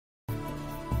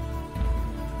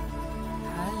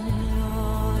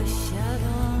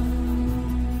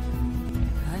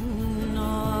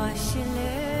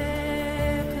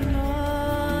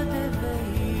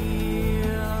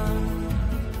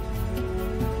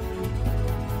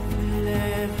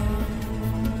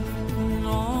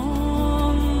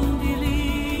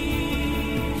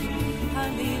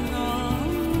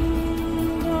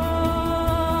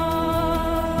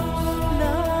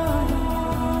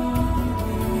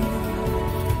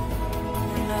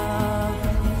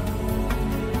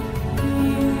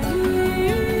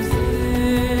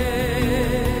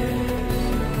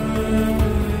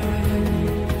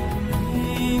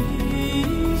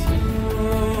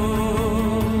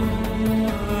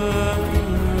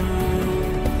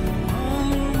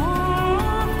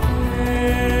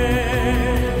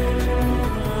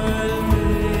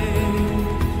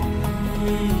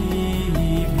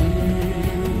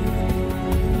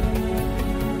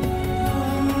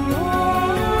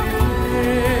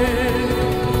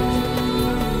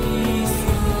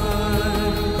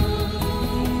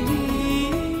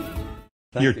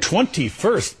Your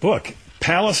 21st book,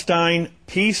 Palestine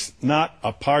Peace, Not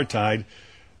Apartheid.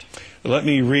 Let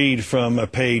me read from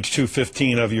page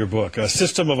 215 of your book. A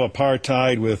system of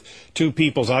apartheid with two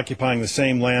peoples occupying the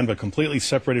same land but completely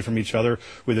separated from each other,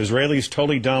 with Israelis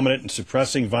totally dominant and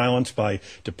suppressing violence by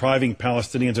depriving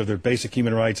Palestinians of their basic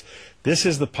human rights. This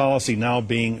is the policy now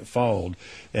being followed.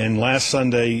 And last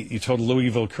Sunday, you told the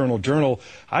Louisville Journal,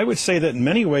 I would say that in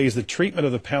many ways the treatment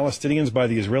of the Palestinians by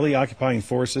the Israeli occupying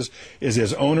forces is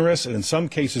as onerous, and in some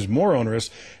cases more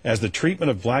onerous, as the treatment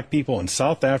of black people in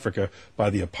South Africa by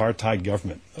the apartheid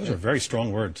government. Those are very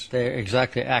strong words. They're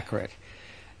exactly accurate.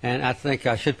 And I think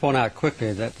I should point out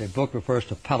quickly that the book refers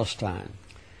to Palestine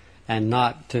and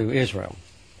not to Israel.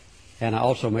 And I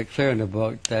also make clear in the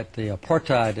book that the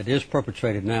apartheid that is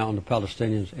perpetrated now on the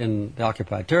Palestinians in the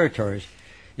occupied territories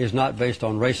is not based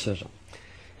on racism.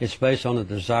 It's based on the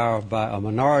desire by a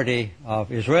minority of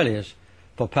Israelis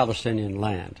for Palestinian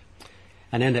land.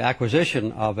 And in the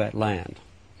acquisition of that land,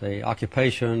 the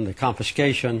occupation, the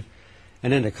confiscation,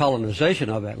 and then the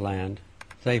colonization of that land,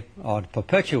 they are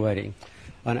perpetuating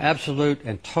an absolute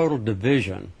and total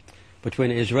division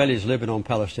between Israelis living on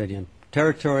Palestinian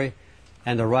territory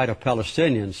and the right of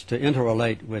Palestinians to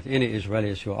interrelate with any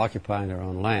Israelis who are occupying their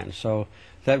own land. So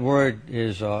that word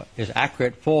is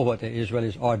accurate for what the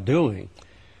Israelis are doing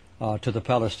to the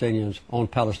Palestinians on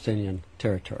Palestinian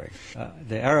territory.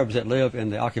 The Arabs that live in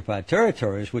the occupied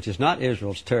territories, which is not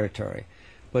Israel's territory,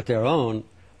 but their own,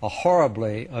 are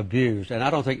horribly abused. And I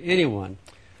don't think anyone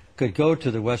could go to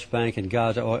the West Bank and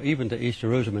Gaza or even to East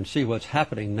Jerusalem and see what's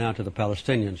happening now to the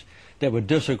Palestinians that would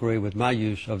disagree with my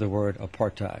use of the word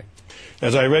apartheid.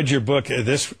 As I read your book,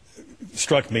 this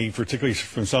struck me, particularly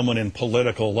from someone in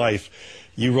political life.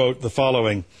 You wrote the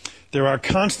following: there are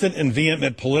constant and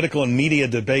vehement political and media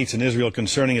debates in Israel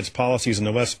concerning its policies in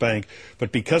the West Bank,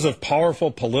 but because of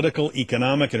powerful political,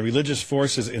 economic, and religious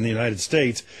forces in the United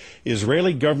States,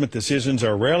 Israeli government decisions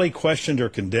are rarely questioned or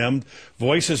condemned.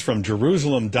 Voices from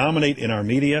Jerusalem dominate in our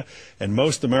media, and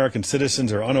most American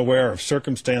citizens are unaware of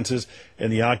circumstances in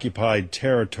the occupied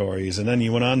territories. And then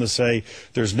you went on to say,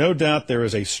 there's no doubt there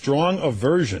is a strong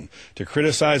aversion to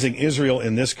criticizing Israel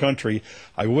in this country.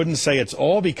 I wouldn't say it's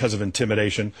all because of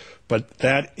intimidation, but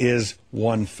that is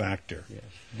one factor. Yes.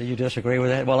 Do you disagree with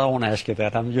that? Well, I won't ask you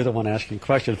that. You're the one asking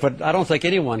questions. But I don't think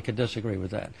anyone could disagree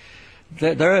with that.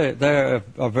 There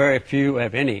are very few,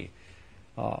 if any,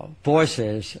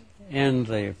 voices in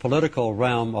the political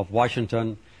realm of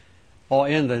Washington or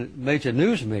in the major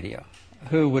news media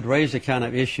who would raise the kind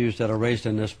of issues that are raised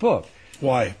in this book.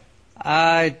 Why?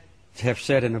 I have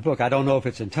said in the book, I don't know if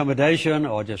it's intimidation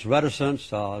or just reticence.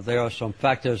 There are some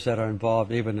factors that are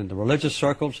involved even in the religious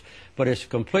circles, but it's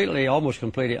almost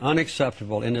completely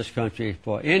unacceptable in this country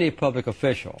for any public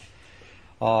official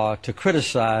to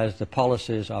criticize the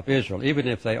policies of Israel, even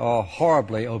if they are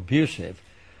horribly abusive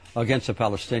against the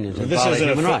Palestinians and violate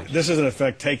human rights. This is, in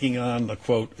effect, taking on the,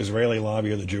 quote, Israeli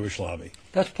lobby or the Jewish lobby.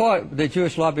 That's part. The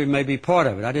Jewish lobby may be part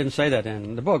of it. I didn't say that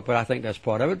in the book, but I think that's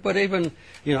part of it. But even,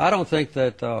 I don't think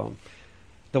that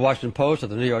the Washington Post or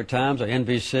the New York Times or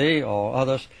NBC or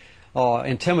others are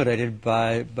intimidated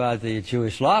by the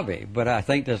Jewish lobby. But I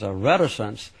think there's a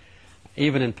reticence,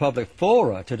 even in public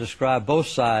fora, to describe both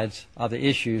sides of the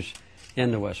issues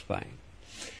in the West Bank.